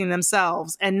person affecting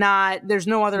themselves and not, there's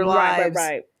no other lives.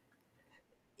 Right.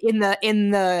 In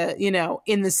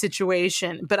the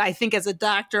situation. But I think as a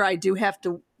doctor, I do have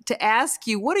to ask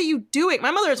you, what are you doing?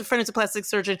 My mother is a friend who's a plastic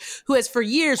surgeon who has for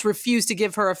years refused to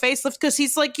give her a facelift because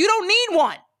he's like, you don't need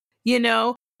one,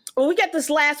 Well, we got this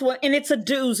last one, and it's a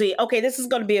doozy. Okay, this is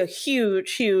going to be a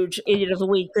huge, huge Idiot of the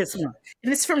Week this month.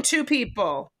 And it's from two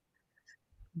people,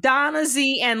 Donna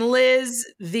Z and Liz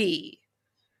V.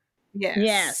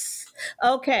 Yes.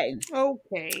 Okay.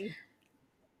 This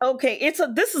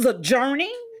is a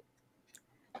journey.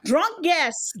 Drunk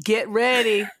guests. Get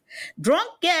ready. Drunk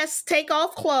guests take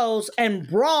off clothes and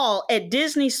brawl at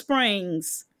Disney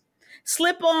Springs.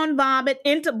 Slip on vomit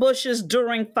into bushes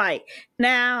during fight.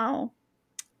 Now.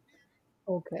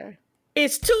 Okay.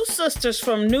 It's two sisters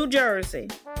from New Jersey.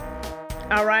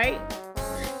 All right.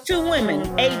 Two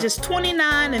women, ages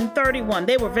 29 and 31.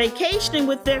 They were vacationing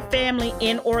with their family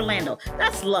in Orlando.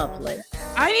 That's lovely.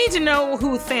 I need to know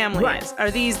who family is.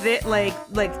 Are these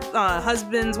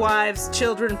husbands, wives,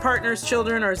 children, partners,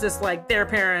 children, or is this like their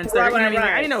parents? Right.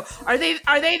 I don't know. Are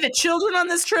they the children on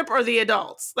this trip or the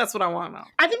adults? That's what I want to know.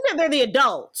 I think that they're the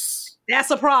adults.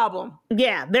 That's a problem.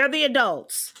 Yeah, they're the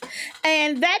adults.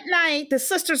 And that night, the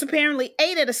sisters apparently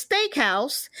ate at a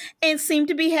steakhouse and seemed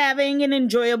to be having an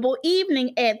enjoyable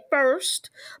evening at first.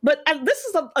 But this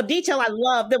is a detail I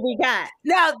love that we got.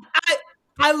 Now,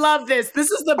 I love this.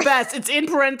 This is the best. It's in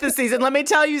parentheses. And let me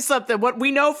tell you something. What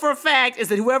we know for a fact is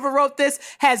that whoever wrote this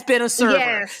has been a server.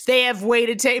 Yes. They have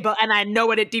waited table. And I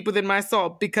know it deep within my soul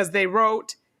because they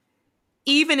wrote,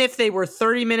 even if they were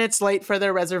 30 minutes late for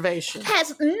their reservation.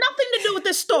 Has nothing to do with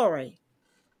this story.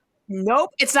 Nope.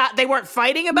 It's not. They weren't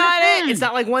fighting about it. It's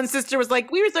not like one sister was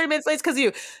like, we were 30 minutes late because of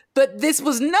you. But this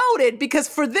was noted because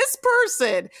for this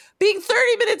person, being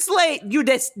 30 minutes late,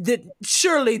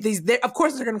 surely of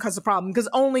course they're going to cause a problem because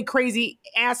only crazy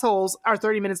assholes are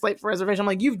 30 minutes late for reservation. I'm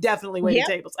like, you've definitely waited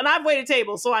tables. And I've waited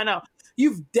tables, so I know.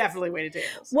 You've definitely waited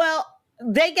tables. Well,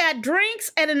 they got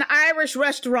drinks at an Irish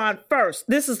restaurant first.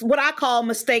 This is what I call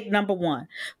mistake number one.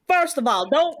 First of all,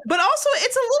 But also,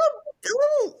 it's a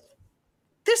little.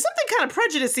 There's something kind of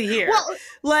prejudicey here. Well,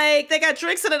 like they got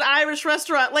drinks at an Irish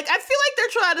restaurant. Like I feel like they're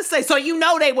trying to say, so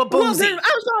they were boozy. Well, I was going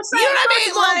to say, first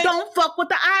of all, don't fuck with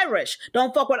the Irish.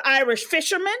 Don't fuck with Irish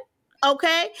fishermen.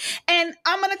 Okay, and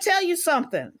I'm gonna tell you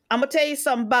something. I'm gonna tell you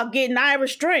something about getting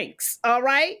Irish drinks. All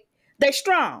right, they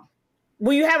strong.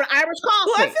 When you have an Irish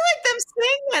coffee. Well, I feel like them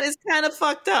saying that is kind of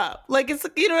fucked up. Like it's,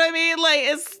 you know what I mean? Like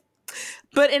it's,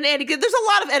 but there's a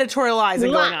lot of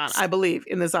editorializing going on, I believe,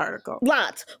 in this article.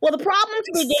 Lots. Well, the problems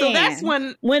began. So that's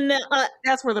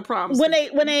that's where the problems. When they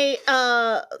were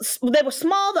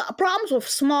small. The problems were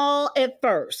small at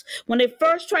first. When they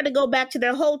first tried to go back to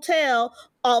their hotel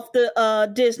off the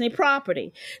Disney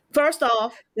property, first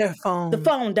off, the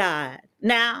phone died.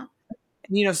 Now.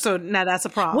 So now that's a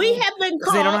problem. We have been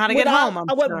caught. They don't know how to get home.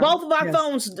 With both of our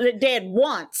phones dead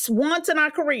once in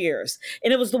our careers,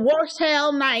 and it was the worst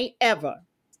hell night ever.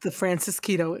 The Francis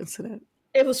Quito incident.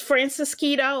 It was Francis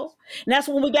Quito, and that's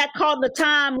when we got caught in the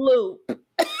time loop.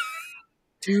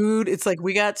 Dude, it's like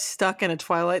we got stuck in a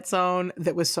Twilight Zone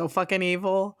that was so fucking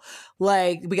evil.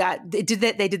 Like they did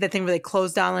that thing where they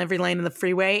closed down every lane in the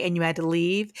freeway and you had to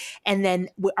leave. And then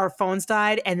our phones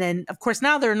died. And then of course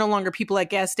now there are no longer people at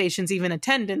gas stations, even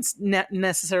attendants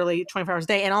necessarily 24 hours a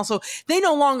day. And also they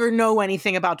no longer know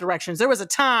anything about directions. There was a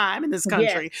time in this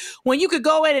country when you could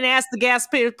go in and ask the gas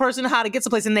person how to get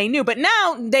someplace and they knew, but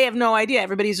now they have no idea.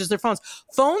 Everybody uses their phones.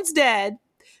 Phones dead.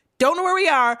 Don't know where we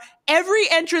are. Every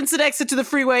entrance and exit to the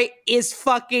freeway is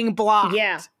fucking blocked.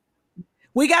 Yeah.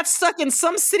 We got stuck in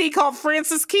some city called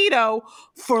Francis Quito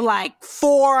for like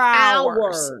 4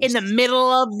 hours in the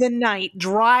middle of the night,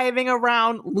 driving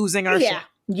around, losing our shit.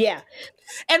 Yeah.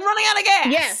 And running out of gas.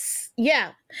 Yes.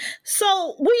 Yeah.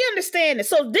 So we understand it.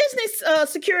 So Disney's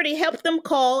security helped them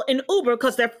call an Uber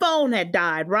because their phone had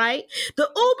died, right? The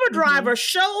Uber driver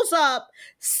shows up,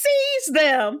 sees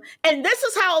them, and this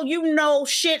is how you know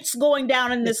shit's going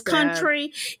down in this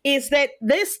country, is that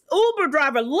this Uber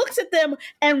driver looks at them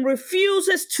and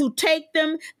refuses to take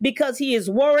them because he is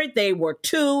worried they were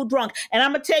too drunk. And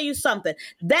I'm going to tell you something.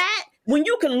 That, when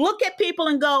you can look at people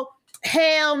and go,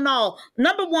 hell no.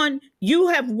 Number one, you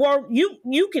have work.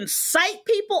 You can cite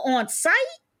people on site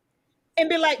and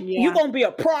be like, you're going to be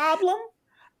a problem.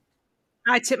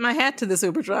 I tip my hat to this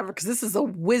Uber driver because this is a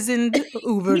wizened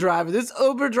Uber driver. This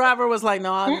Uber driver was like,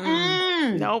 no,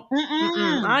 nope.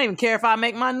 I don't even care if I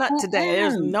make my nut today.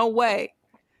 There's no way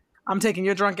I'm taking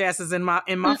your drunk asses in my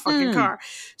fucking car.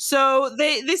 So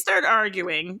they started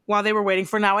arguing while they were waiting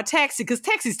for now a taxi, because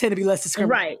taxis tend to be less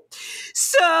discriminating. Right.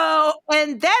 So,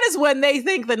 and that is when they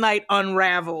think the night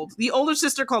unraveled. The older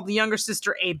sister called the younger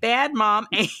sister a bad mom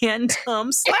and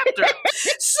slapped her.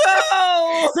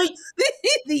 So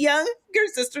the younger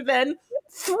sister then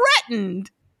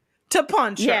threatened to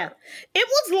punch her. It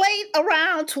was late,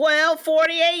 around 12:40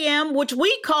 a.m., which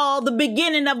we call the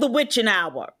beginning of the witching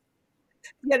hour.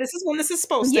 Yeah, this is when this is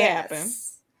supposed to happen.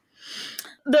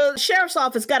 The sheriff's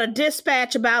office got a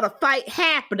dispatch about a fight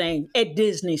happening at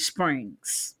Disney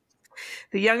Springs.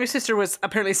 The younger sister was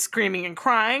apparently screaming and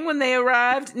crying when they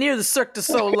arrived near the Cirque du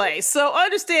Soleil. So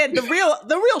understand, the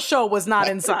real show was not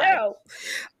inside. No.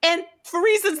 And for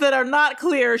reasons that are not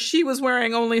clear, she was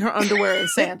wearing only her underwear and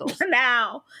sandals.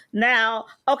 Now,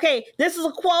 okay, this is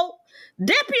a quote.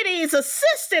 Deputies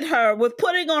assisted her with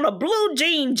putting on a blue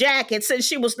jean jacket since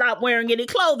she was not wearing any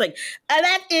clothing. And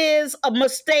that is a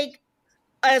mistake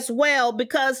as well,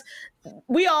 because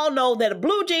we all know that a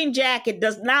blue jean jacket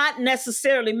does not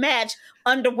necessarily match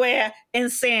underwear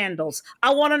and sandals.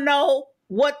 I want to know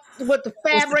what the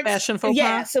fabric. Fashion faux pas?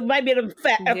 Yes, it might be a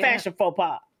fashion faux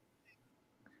pas.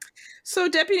 So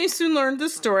deputies soon learned the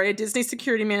story. A Disney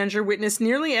security manager witnessed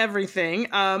nearly everything.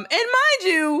 And mind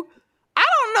you, I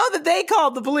don't know that they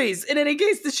called the police. In any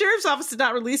case, the sheriff's office did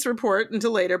not release a report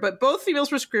until later, but both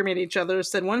females were screaming at each other,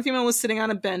 said one female was sitting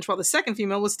on a bench while the second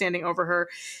female was standing over her.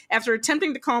 After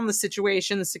attempting to calm the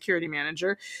situation, the security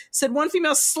manager said one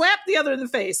female slapped the other in the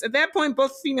face. At that point,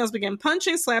 both females began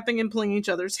punching, slapping, and pulling each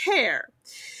other's hair.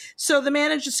 So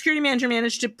the security manager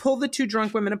managed to pull the two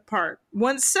drunk women apart.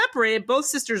 Once separated, both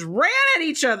sisters ran at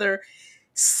each other,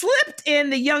 slipped in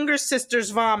the younger sister's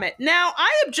vomit. Now, I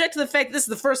object to the fact this is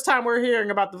the first time we're hearing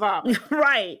about the vomit.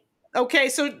 Right. Okay,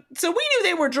 so we knew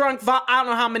they were drunk, I don't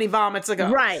know how many vomits ago.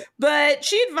 Right. But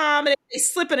she had vomited, they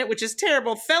slipped in it, which is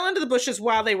terrible, fell into the bushes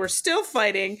while they were still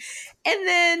fighting, and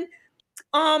then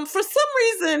for some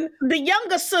reason, the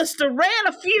younger sister ran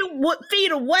a few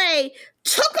feet away,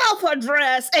 took off her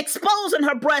dress, exposing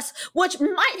her breasts, which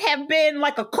might have been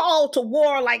like a call to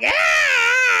war, like, ah!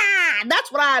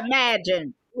 That's what I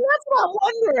imagine. That's what I'm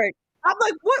wondering. I'm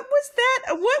like, what was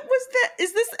that? What was that?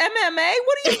 Is this MMA?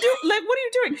 What are you doing? Like, what are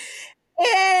you doing?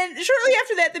 And shortly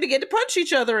after that, they began to punch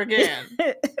each other again.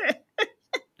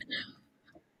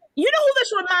 You know who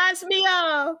this reminds me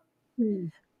of?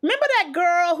 Remember that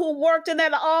girl who worked in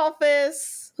that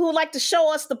office, who liked to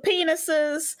show us the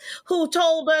penises, who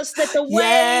told us that the way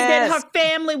that her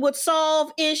family would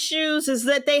solve issues is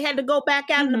that they had to go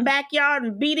back out in the backyard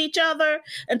and beat each other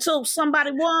until somebody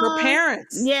won? Her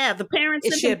parents. Yeah, the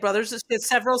parents. She had brothers, she had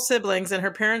several siblings, and her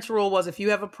parents' rule was if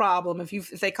you have a problem, if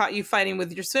they caught you fighting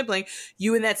with your sibling,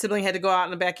 you and that sibling had to go out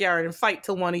in the backyard and fight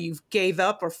till one of you gave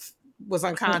up or was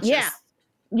unconscious.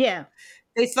 Yeah.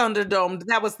 They Thunderdomed.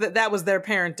 That was their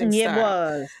parenting style.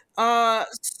 It was.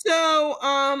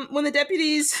 So when the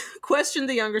deputies questioned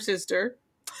the younger sister,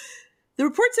 the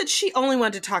report said she only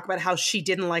wanted to talk about how she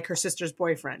didn't like her sister's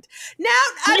boyfriend. Now,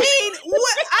 I mean,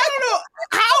 I don't know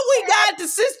how we got to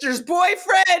sister's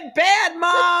boyfriend, bad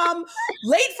mom,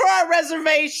 late for our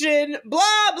reservation,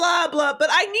 blah, blah, blah. But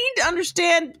I need to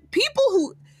understand people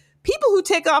who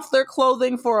take off their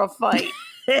clothing for a fight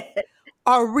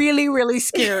are really, really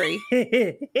scary.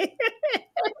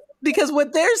 Because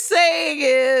what they're saying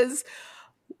is,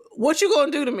 what you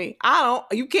gonna do to me?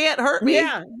 You can't hurt me.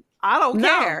 Yeah. I don't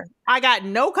care. I got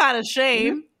no kind of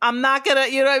shame. I'm not gonna,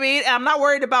 you know what I mean? I'm not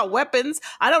worried about weapons.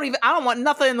 I don't want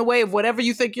nothing in the way of whatever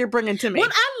you think you're bringing to me.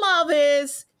 What I love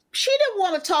is, she didn't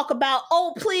want to talk about,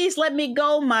 oh, please let me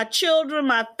go, my children,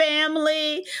 my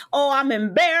family. Oh, I'm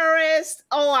embarrassed.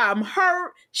 Oh, I'm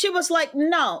hurt. She was like,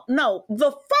 no.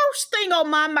 The first thing on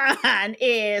my mind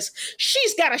is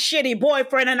she's got a shitty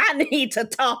boyfriend and I need to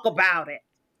talk about it.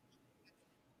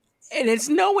 And it's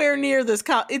nowhere near this.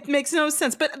 It makes no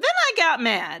sense. But then I got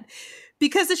mad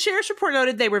because the sheriff's report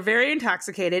noted they were very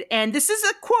intoxicated, and this is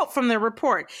a quote from their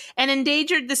report, and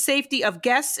endangered the safety of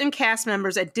guests and cast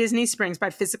members at Disney Springs by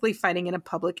physically fighting in a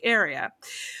public area.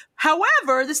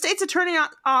 However, the state's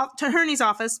attorney's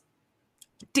office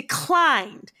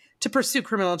declined to pursue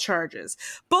criminal charges.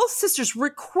 Both sisters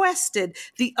requested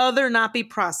the other not be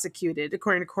prosecuted,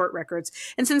 according to court records,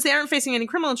 and since they aren't facing any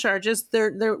criminal charges,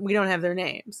 we don't have their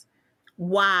names.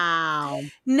 Wow.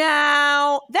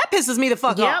 Now, that pisses me the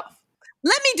fuck off.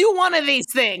 Let me do one of these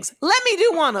things. Let me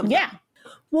do one of them. Yeah.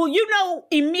 Well,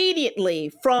 immediately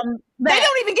from that. They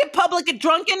don't even get public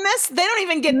drunkenness. They don't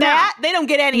even get that. They don't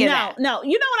get any of that. No.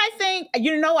 You know what I think?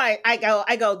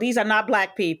 I go, these are not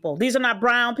black people. These are not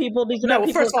brown people. These are not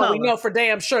people first of all, color. we know for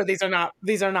damn sure these are not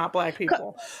black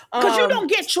people. Because you don't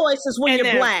get choices when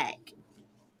you're black.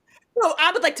 No,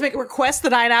 I would like to make a request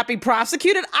that I not be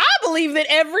prosecuted. I believe that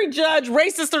every judge,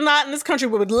 racist or not in this country,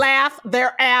 would laugh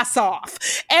their ass off.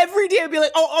 Every day would be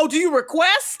like, oh, do you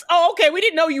request? Oh, okay, we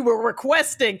didn't know you were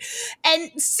requesting.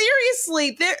 And seriously,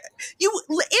 in the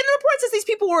report says these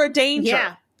people were a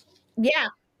danger. Yeah.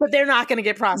 But they're not going to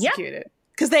get prosecuted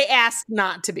because they asked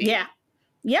not to be. Yeah.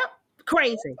 Yep.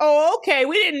 Crazy. Oh, okay.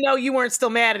 We didn't know you weren't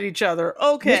still mad at each other.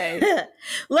 Okay.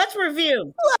 Let's review.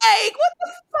 Like, what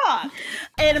the fuck?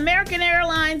 An American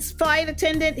Airlines flight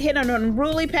attendant hit an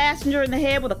unruly passenger in the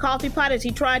head with a coffee pot as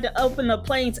he tried to open the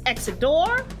plane's exit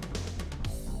door.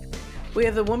 We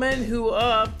have the woman who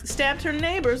stabbed her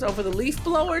neighbors over the leaf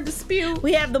blower dispute.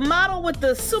 We have the model with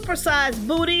the supersized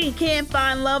booty and can't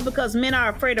find love because men are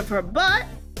afraid of her butt.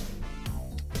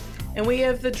 And we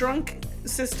have the drunk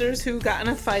sisters who got in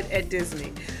a fight at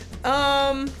Disney. Where you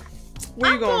I'm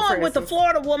going, going with the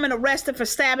Florida woman arrested for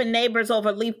stabbing neighbors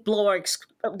over leaf blower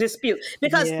dispute.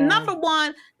 Because number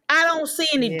one, I don't see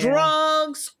any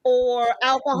drugs or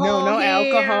alcohol. No here.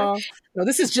 alcohol. No,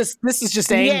 this is just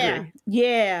angry.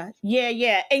 Yeah.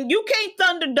 And you can't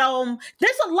Thunderdome.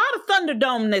 There's a lot of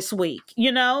Thunderdome this week,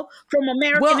 from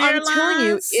American Airlines. I'm telling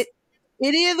you,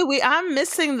 Idiot of the Week. I'm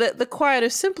missing the quieter,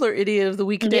 simpler Idiot of the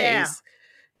Week days.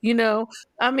 I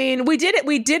mean, we did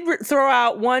throw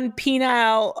out one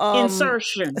penile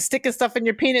insertion, sticking stuff in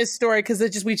your penis story because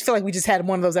we feel like we just had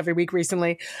one of those every week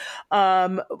recently.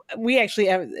 We actually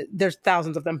have, there's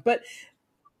thousands of them, but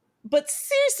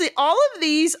seriously, all of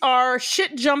these are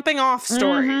shit jumping off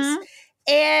stories. Mm-hmm.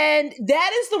 And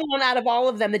that is the one out of all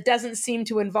of them that doesn't seem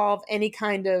to involve any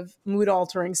kind of mood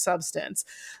altering substance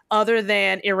other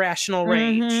than irrational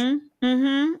rage. For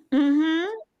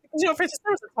instance,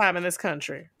 there was a time in this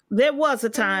country. There was a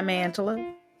time, Angela.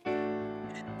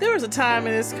 There was a time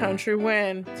in this country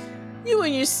when you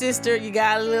and your sister, you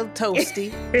got a little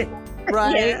toasty,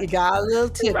 right? Yeah. You got a little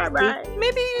tipsy. Right.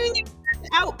 Maybe you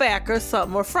Outback or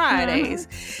something, or Fridays.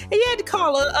 And you had to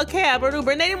call a cab or an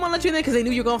Uber, and they didn't want to let you in there because they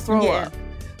knew you were going to throw up.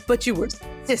 But you were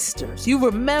sisters. You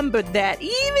remembered that.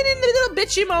 Even in the little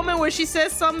bitchy moment where she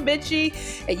says something bitchy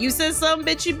and you said something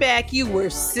bitchy back, you were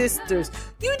sisters.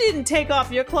 You didn't take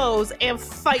off your clothes and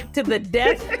fight to the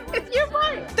death. You're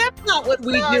right. That's not what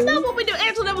we do. That's not what we do.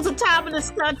 Angela, there was a time in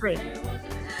this country.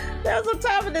 There was a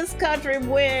time in this country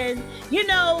when,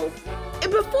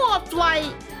 before a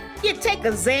flight, you take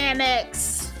a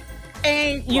Xanax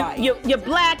and you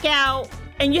black out.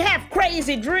 And you have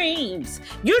crazy dreams.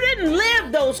 You didn't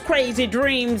live those crazy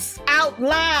dreams out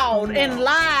loud and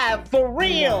live for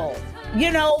real,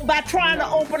 by trying to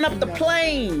open up the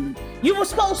plane. You were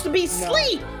supposed to be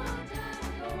asleep.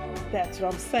 That's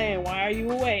what I'm saying. Why are you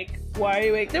awake?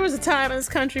 There was a time in this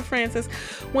country, Frances,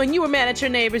 when you were mad at your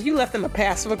neighbors, you left them a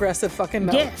passive-aggressive fucking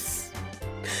note. Yes.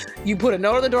 You put a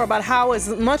note on the door about how as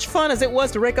much fun as it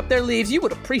was to rake up their leaves, you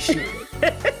would appreciate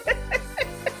it.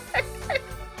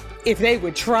 If they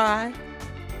would try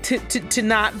to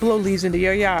not blow leaves into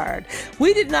your yard.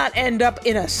 We did not end up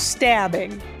in a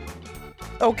stabbing.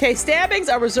 Okay, stabbings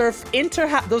are reserved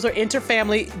those are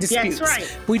interfamily disputes. That's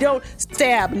right. We don't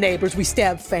stab neighbors, we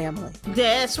stab family.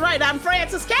 That's right. I'm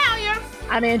Frances Callier.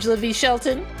 I'm Angela V.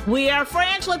 Shelton. We are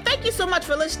Frangela. Thank you so much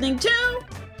for listening to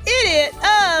Idiot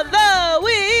of the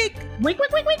Week. Week.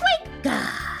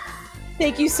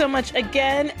 Thank you so much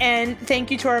again, and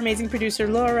thank you to our amazing producer,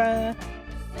 Laura.